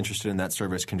course, folks interested in that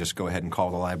service can just go ahead and call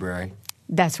the library.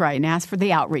 That's right, and ask for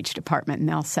the outreach department, and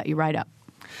they'll set you right up.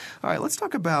 All right, let's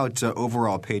talk about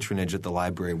overall patronage at the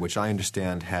library, which I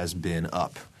understand has been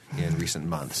up in recent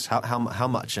months. How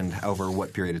much and over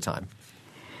what period of time?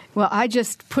 Well, I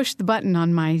just pushed the button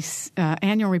on my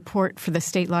annual report for the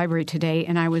State Library today,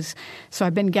 and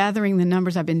I've been gathering the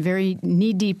numbers. I've been very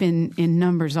knee-deep in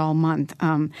numbers all month.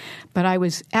 But I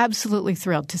was absolutely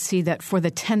thrilled to see that for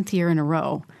the 10th year in a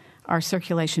row, our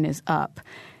circulation is up.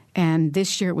 And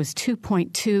this year it was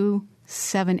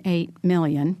 2.278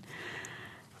 million,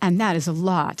 and that is a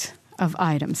lot of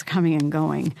items coming and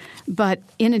going. But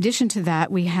in addition to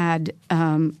that, we had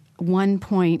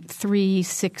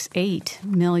 1.368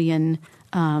 million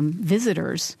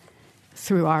visitors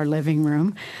through our living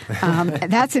room.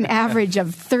 That's an average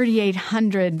of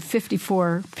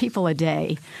 3,854 people a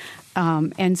day.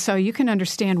 And so you can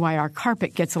understand why our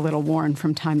carpet gets a little worn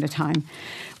from time to time.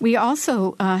 We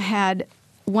also had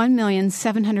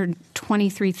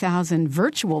 1,723,000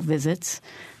 virtual visits.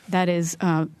 That is,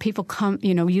 people come,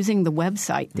 using the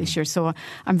website this year. So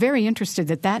I'm very interested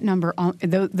that number,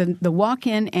 the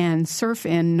walk-in and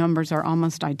surf-in numbers are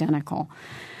almost identical.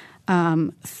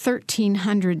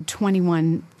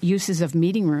 1,321 uses of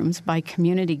meeting rooms by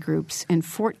community groups and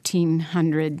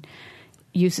 1,400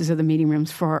 uses of the meeting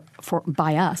rooms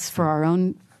by us for our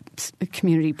own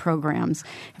community programs.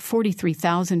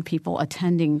 43,000 people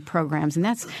attending programs, and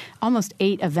that's almost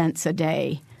 8 events a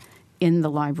day in the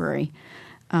library.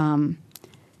 And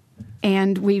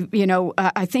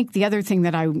I think the other thing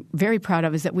that I'm very proud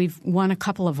of is that we've won a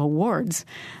couple of awards.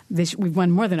 We've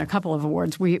won more than a couple of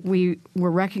awards. We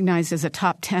were recognized as a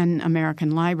top 10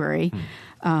 American library.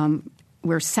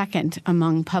 We're second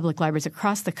among public libraries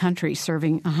across the country,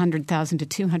 serving 100,000 to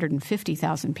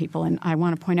 250,000 people. And I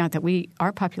want to point out that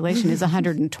our population is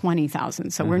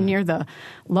 120,000. So we're near the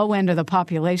low end of the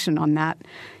population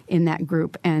in that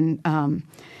group. And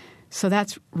so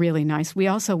that's really nice. We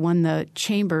also won the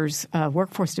Chamber's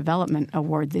Workforce Development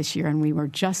Award this year, and we were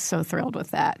just so thrilled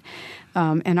with that.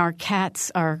 And our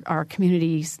CATS, our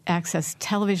community access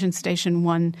television station,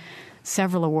 won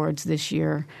several awards this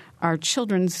year. Our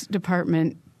children's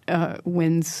department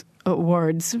wins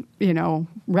awards,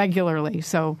 regularly.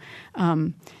 So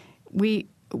we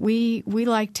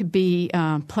like to be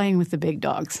playing with the big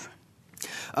dogs.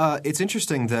 It's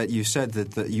interesting that you said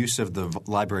that the use of the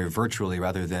library virtually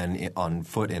rather than on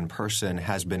foot in person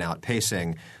has been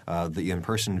outpacing the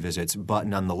in-person visits, but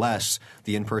nonetheless,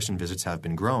 the in-person visits have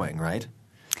been growing, right?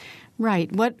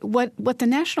 Right. What the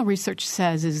national research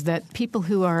says is that people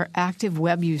who are active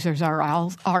web users are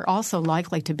also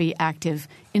likely to be active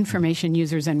information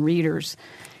users and readers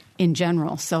in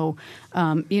general. So,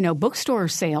 bookstore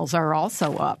sales are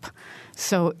also up.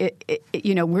 So,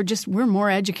 we're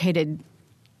more educated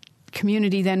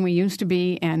community than we used to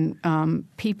be, and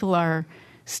people are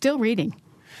still reading.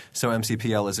 So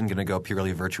MCPL isn't going to go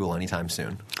purely virtual anytime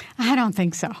soon? I don't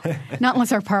think so. Not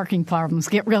unless our parking problems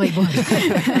get really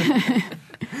bad.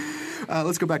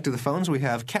 Let's go back to the phones. We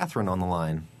have Catherine on the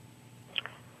line.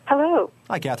 Hello.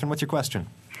 Hi, Catherine. What's your question?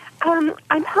 I'm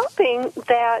hoping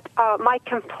that my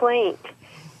complaint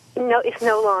is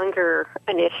no longer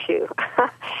an issue.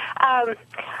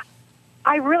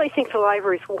 I really think the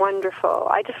library is wonderful.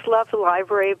 I just love the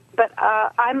library, but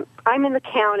I'm in the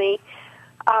county,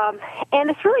 and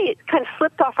it's really kind of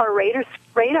slipped off our radar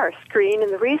screen,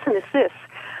 and the reason is this.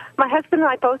 My husband and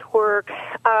I both work.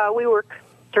 We work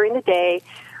during the day.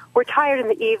 We're tired in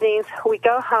the evenings. We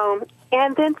go home,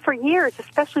 and then for years,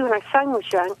 especially when our son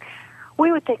was young,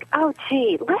 we would think, oh,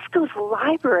 gee, let's go to the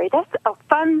library. That's a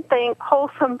fun thing,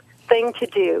 wholesome thing to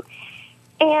do.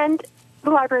 And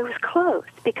the library was closed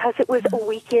because it was a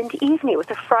weekend evening. It was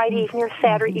a Friday evening or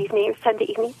Saturday evening or Sunday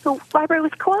evening. The library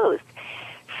was closed.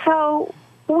 So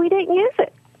we didn't use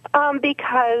it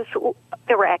because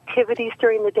there were activities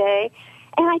during the day.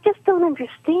 And I just don't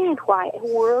understand why a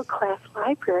world-class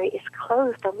library is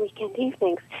closed on weekend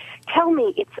evenings. Tell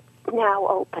me it's now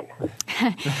open.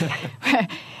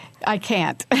 I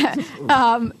can't.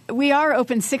 We are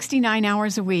open 69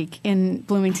 hours a week in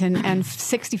Bloomington and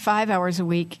 65 hours a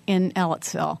week in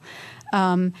Ellettsville.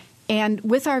 And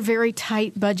with our very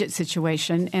tight budget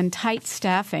situation and tight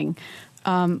staffing,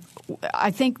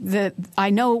 I think that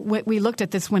I know we looked at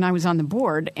this when I was on the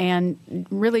board and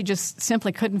really just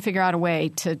simply couldn't figure out a way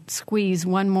to squeeze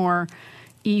one more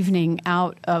evening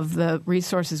out of the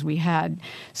resources we had.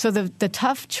 So the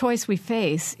tough choice we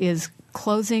face is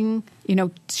closing,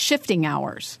 shifting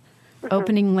hours,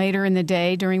 opening later in the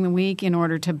day during the week in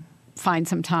order to find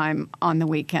some time on the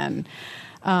weekend.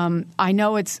 I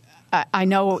know it's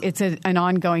an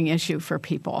ongoing issue for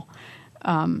people.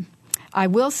 I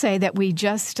will say that we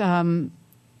just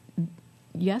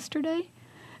yesterday,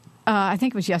 I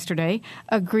think it was yesterday,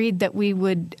 agreed that we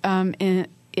would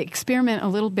experiment a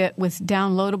little bit with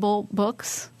downloadable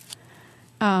books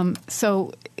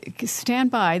So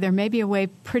stand by. There may be a way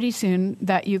pretty soon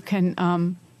that you can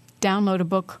download a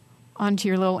book onto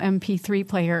your little MP3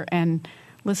 player and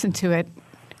listen to it.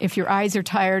 If your eyes are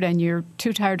tired and you're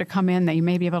too tired to come in, that you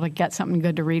may be able to get something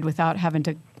good to read without having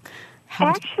to do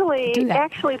that.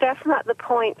 Actually, that's not the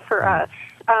point for us.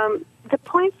 The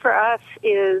point for us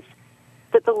is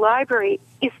that the library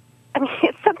is,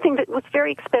 it's something that was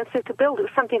very expensive to build. It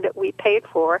was something that we paid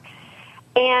for.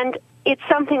 And it's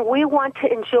something we want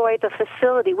to enjoy the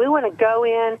facility. We want to go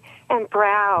in and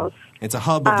browse. It's a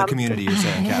hub of the community, you're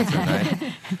saying, Catherine,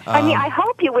 right? I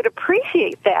hope you would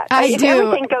appreciate that. I do.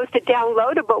 Everything goes to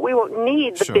downloadable, we won't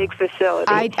need the big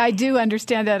facility. I do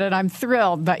understand that, and I'm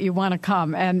thrilled that you want to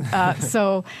come. And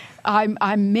so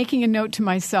I'm making a note to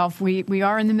myself. We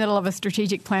are in the middle of a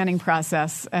strategic planning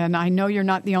process, and I know you're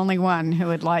not the only one who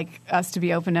would like us to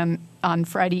be open on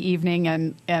Friday evening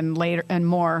and later and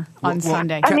more on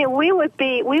Sunday. I mean, it would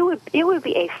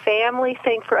be a family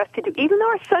thing for us to do. Even though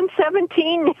our son's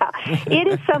 17 now, it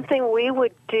is something we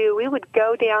would do. We would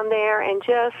go down there and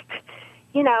just,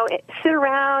 sit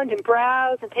around and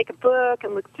browse and take a book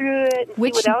and look through it and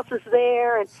see what else is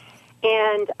there. I think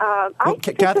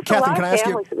there's a lot of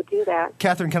families that would do that.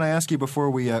 Catherine, can I ask you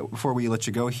before we let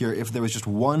you go here, if there was just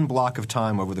one block of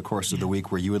time over the course of the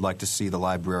week where you would like to see the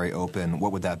library open,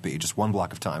 what would that be? Just one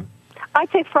block of time?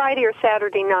 I'd say Friday or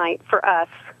Saturday night for us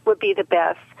would be the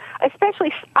best.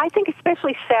 Especially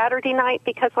Saturday night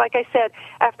because, like I said,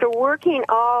 after working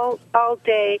all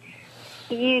day,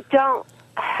 you don't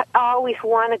always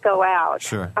want to go out.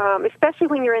 Sure. Especially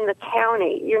when you're in the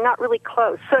county, you're not really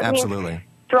close. So Absolutely.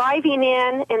 Driving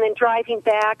in and then driving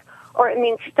back, or it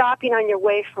means stopping on your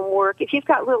way from work. If you've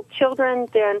got little children,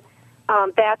 then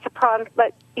that's a problem.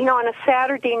 But, on a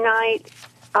Saturday night,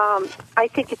 I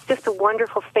think it's just a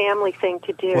wonderful family thing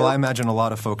to do. Well, I imagine a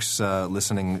lot of folks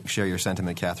listening share your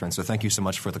sentiment, Catherine, so thank you so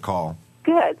much for the call.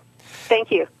 Good.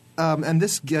 Thank you. And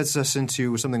this gets us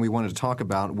into something we wanted to talk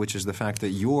about, which is the fact that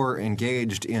you're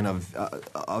engaged in a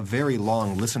very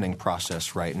long listening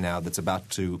process right now that's about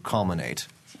to culminate.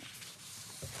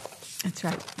 That's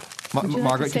right.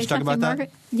 Margaret, can you talk about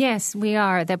that? Yes, we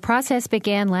are. The process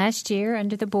began last year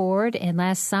under the board, and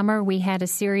last summer we had a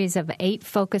series of 8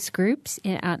 focus groups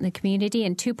out in the community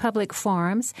and 2 public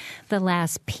forums. The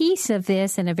last piece of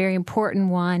this, and a very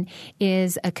important one,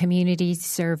 is a community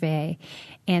survey.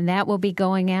 And that will be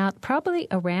going out probably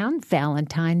around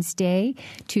Valentine's Day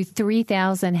to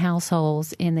 3,000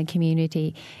 households in the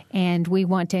community. And we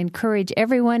want to encourage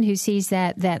everyone who sees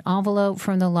that envelope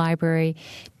from the library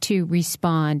to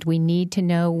respond. We need to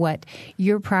know what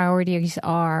your priorities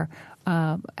are,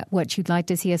 what you'd like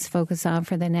to see us focus on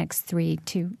for the next 3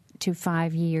 to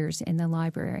 5 years in the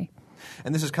library.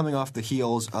 And this is coming off the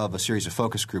heels of a series of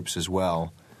focus groups as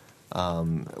well.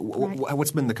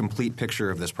 What's been the complete picture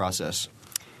of this process?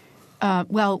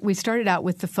 Well, we started out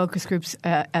with the focus groups,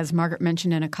 as Margaret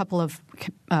mentioned, in a couple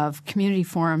of community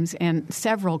forums and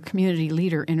several community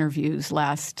leader interviews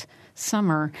last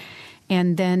summer.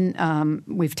 And then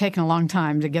we've taken a long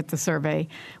time to get the survey.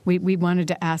 We wanted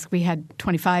to ask – we had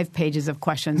 25 pages of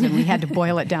questions, and we had to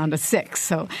boil it down to 6.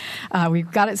 So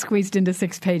we've got it squeezed into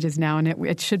 6 pages now, and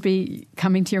it should be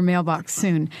coming to your mailbox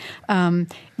soon.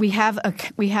 We have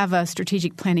a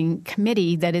strategic planning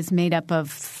committee that is made up of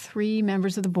 3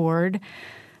 members of the board,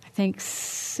 I think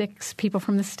 6 people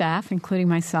from the staff, including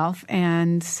myself,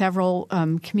 and several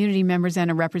community members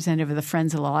and a representative of the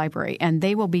Friends of the Library. And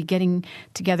they will be getting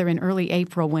together in early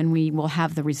April when we will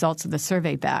have the results of the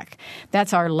survey back.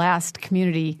 That's our last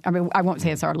community – I mean, I won't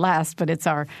say it's our last, but it's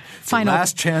our final –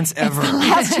 last chance ever.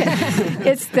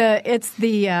 It's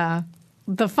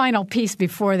the final piece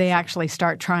before they actually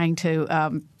start trying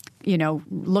to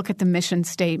look at the mission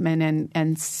statement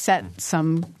and set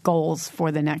some goals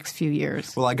for the next few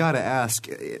years. Well, I got to ask,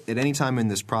 at any time in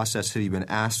this process, have you been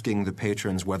asking the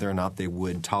patrons whether or not they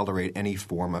would tolerate any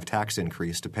form of tax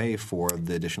increase to pay for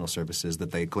the additional services that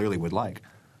they clearly would like?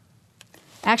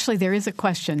 Actually, there is a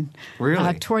question.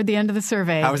 Really? Toward the end of the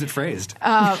survey. How is it phrased? We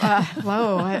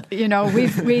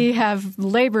have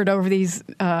labored over these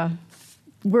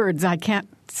words.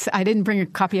 I didn't bring a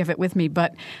copy of it with me,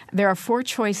 but there are 4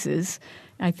 choices.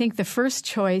 I think the first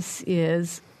choice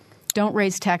is don't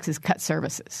raise taxes, cut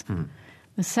services.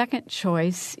 The second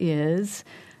choice is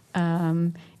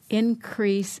cut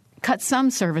some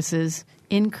services,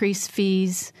 increase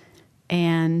fees,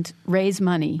 and raise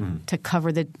money to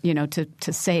cover to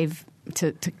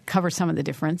cover some of the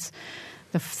difference.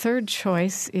 The third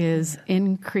choice is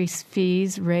increase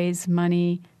fees, raise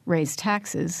money, raise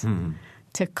taxes.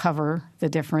 To cover the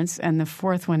difference. And the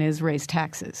fourth one is raise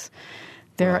taxes.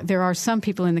 There are some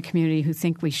people in the community who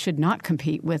think we should not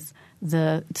compete with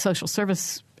the social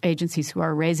service agencies who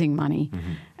are raising money,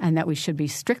 and that we should be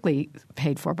strictly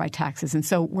paid for by taxes. And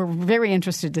so we're very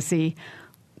interested to see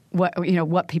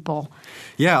what people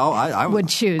would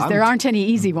choose. There aren't any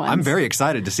easy ones. I'm very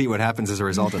excited to see what happens as a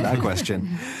result of that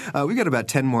question. We've got about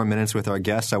 10 more minutes with our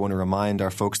guests. I want to remind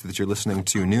our folks that you're listening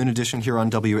to Noon Edition here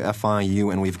on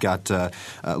WFIU, and we've got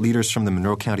leaders from the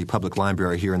Monroe County Public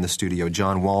Library here in the studio.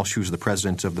 John Walsh, who's the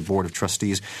president of the Board of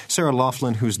Trustees, Sarah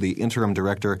Laughlin, who's the interim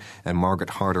director, and Margaret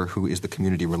Harder, who is the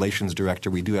community relations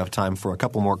director. We do have time for a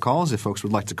couple more calls. If folks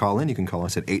would like to call in, you can call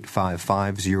us at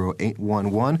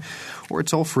 855-0811, or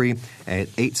toll free at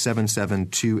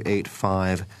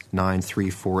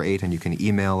 877-285-9348, and you can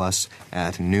email us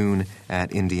at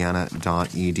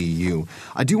noon@indiana.edu.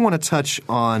 I do want to touch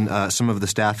on some of the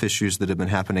staff issues that have been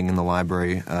happening in the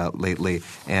library lately,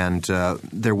 and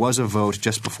there was a vote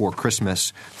just before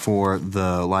Christmas for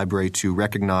the library to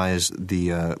recognize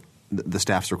the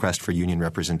staff's request for union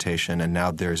representation, and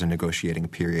now there's a negotiating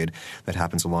period that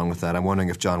happens along with that. I'm wondering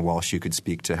if, John Walsh, you could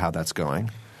speak to how that's going.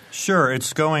 Sure.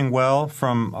 It's going well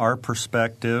from our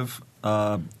perspective.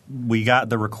 We got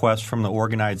the request from the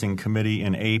organizing committee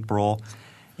in April,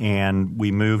 and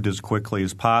we moved as quickly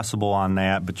as possible on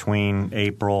that. Between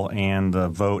April and the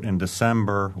vote in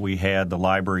December, we had the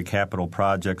Library Capital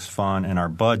Projects Fund and our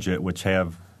budget, which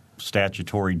have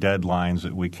statutory deadlines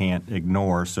that we can't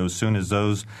ignore. So as soon as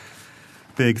those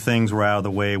big things were out of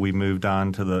the way, we moved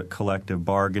on to the collective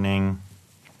bargaining.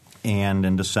 And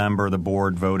in December, the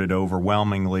board voted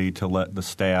overwhelmingly to let the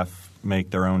staff make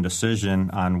their own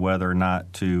decision on whether or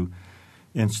not to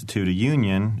institute a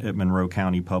union at Monroe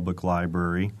County Public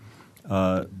Library.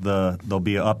 There'll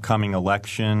be an upcoming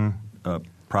election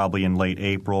probably in late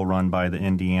April run by the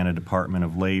Indiana Department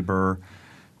of Labor.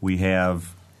 We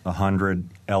have 100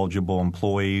 eligible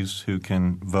employees who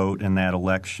can vote in that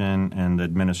election, and the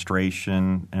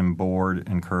administration and board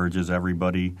encourages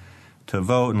everybody to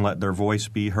vote and let their voice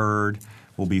be heard.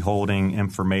 We'll be holding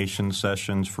information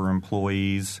sessions for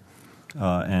employees,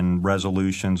 and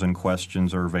resolutions and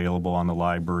questions are available on the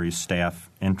library's staff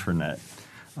intranet.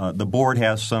 The board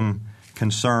has some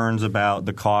concerns about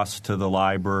the cost to the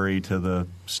library, to the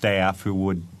staff who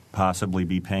would possibly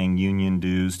be paying union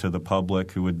dues, to the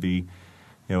public who would be,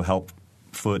 help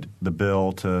foot the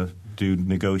bill to do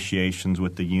negotiations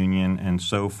with the union and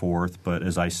so forth. But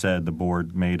as I said, the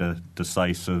board made a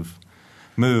decisive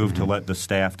move to let the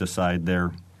staff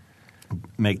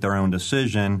make their own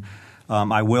decision.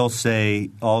 I will say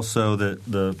also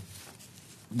that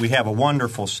we have a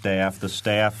wonderful staff. The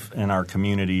staff in our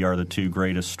community are the two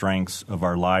greatest strengths of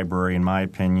our library, in my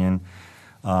opinion.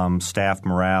 Staff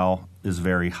morale is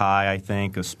very high, I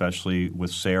think, especially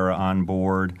with Sarah on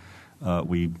board.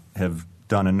 We have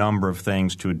done a number of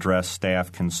things to address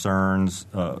staff concerns.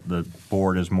 The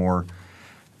board is more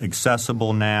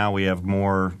accessible now. We have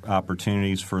more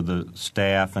opportunities for the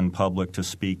staff and public to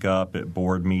speak up at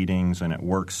board meetings and at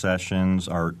work sessions.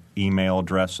 Our email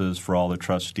addresses for all the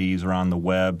trustees are on the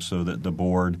web so that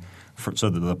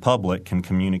the public can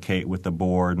communicate with the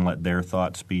board and let their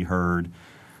thoughts be heard.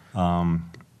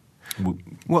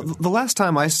 Well, the last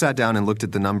time I sat down and looked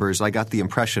at the numbers, I got the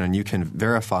impression, and you can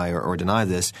verify or deny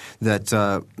this, that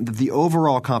the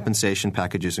overall compensation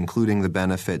packages, including the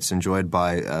benefits enjoyed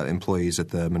by employees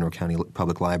at the Monroe County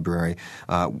Public Library,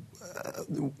 are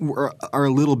a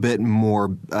little bit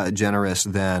more generous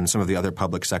than some of the other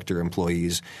public sector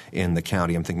employees in the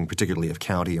county. I'm thinking particularly of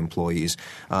county employees.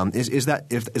 Is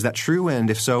that true? And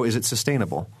if so, is it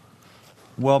sustainable?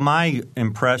 Well, my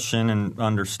impression and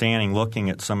understanding looking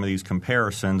at some of these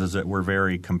comparisons is that we're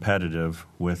very competitive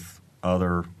with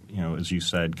other, as you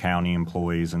said, county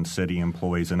employees and city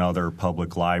employees and other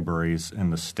public libraries in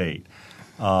the state.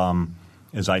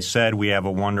 As I said, we have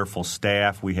a wonderful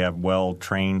staff. We have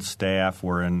well-trained staff.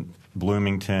 We're in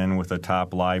Bloomington with a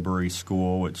top library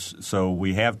school, so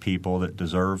we have people that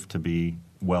deserve to be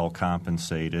well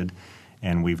compensated,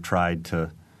 and we've tried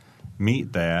to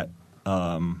meet that.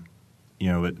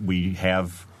 We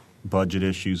have budget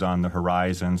issues on the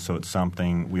horizon, so it's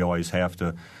something we always have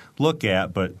to look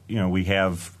at. But, we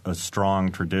have a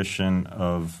strong tradition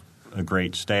of a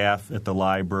great staff at the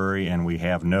library, and we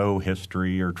have no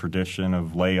history or tradition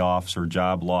of layoffs or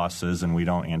job losses, and we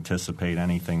don't anticipate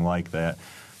anything like that.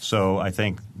 So I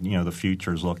think, the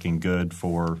future is looking good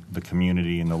for the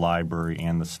community and the library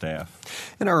and the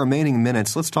staff. In our remaining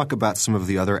minutes, let's talk about some of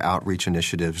the other outreach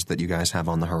initiatives that you guys have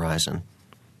on the horizon.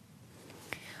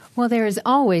 Well, there is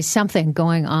always something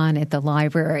going on at the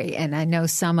library, and I know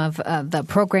some of the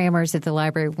programmers at the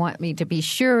library want me to be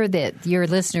sure that your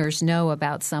listeners know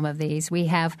about some of these. We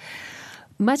have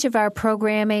much of our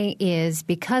programming is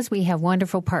because we have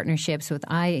wonderful partnerships with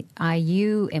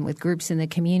IU and with groups in the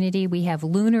community. We have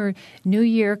Lunar New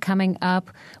Year coming up,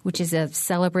 which is a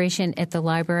celebration at the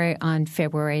library on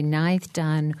February 9th,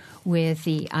 done with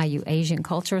the IU Asian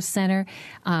Cultural Center.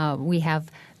 We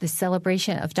have the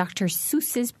celebration of Dr.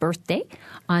 Seuss's birthday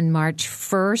on March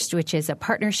 1st, which is a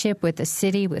partnership with the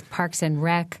city, with Parks and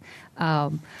Rec.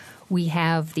 We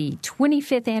have the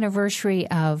 25th anniversary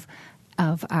of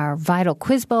our Vital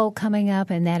Quiz Bowl coming up,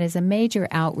 and that is a major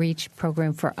outreach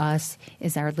program for us,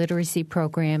 is our literacy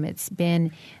program. It's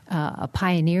been a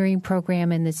pioneering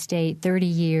program in the state, 30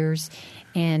 years,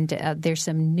 and there's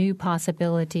some new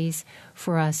possibilities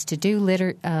for us to do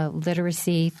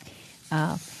literacy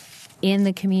in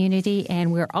the community.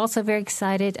 And we're also very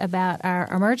excited about our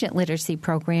emergent literacy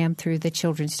program through the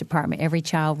Children's Department, Every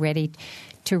Child Ready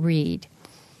to Read.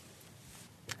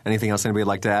 Anything else anybody would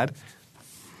like to add?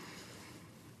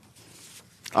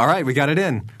 All right, we got it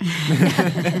in.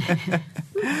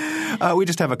 We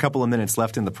just have a couple of minutes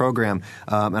left in the program,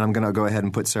 and I'm going to go ahead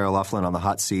and put Sarah Laughlin on the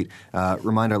hot seat.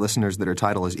 Remind our listeners that her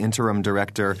title is Interim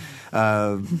Director.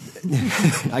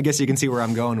 I guess you can see where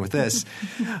I'm going with this.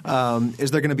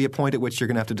 Is there going to be a point at which you're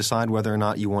going to have to decide whether or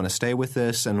not you want to stay with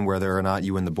this, and whether or not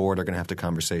you and the board are going to have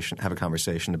a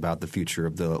conversation about the future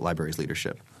of the library's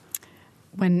leadership?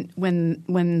 When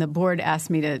the board asked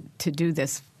me to do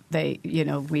this,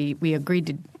 we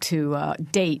agreed to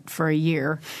date for a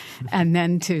year, and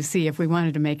then to see if we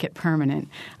wanted to make it permanent.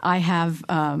 I have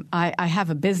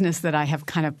a business that I have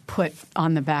kind of put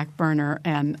on the back burner,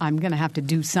 and I'm going to have to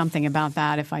do something about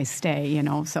that if I stay.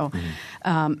 So,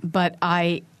 but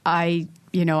I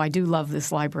do love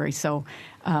this library, so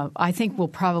I think we'll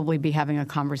probably be having a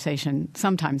conversation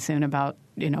sometime soon about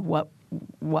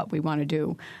what we want to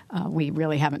do. We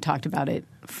really haven't talked about it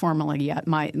formally yet.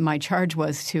 My charge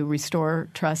was to restore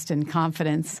trust and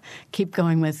confidence, keep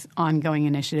going with ongoing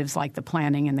initiatives like the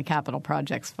planning and the capital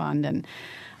projects fund and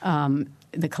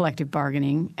the collective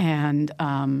bargaining, and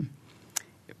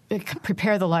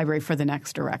prepare the library for the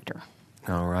next director.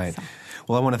 All right.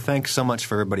 Well, I want to thank so much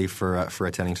for everybody for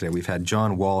attending today. We've had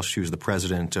John Walsh, who's the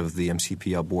president of the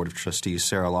MCPL Board of Trustees,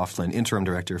 Sarah Laughlin, interim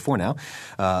director for now.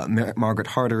 Margaret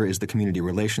Harder is the community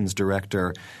relations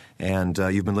director. And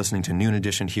you've been listening to Noon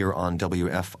Edition here on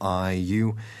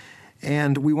WFIU.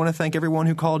 And we want to thank everyone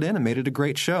who called in and made it a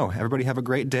great show. Everybody have a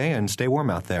great day and stay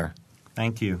warm out there.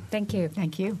 Thank you. Thank you.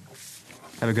 Thank you.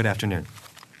 Have a good afternoon.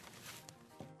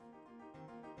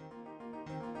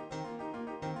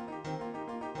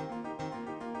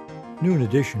 Noon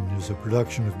Edition is a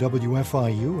production of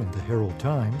WFIU and the Herald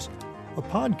Times. A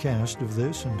podcast of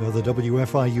this and other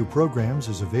WFIU programs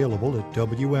is available at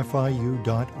WFIU.org.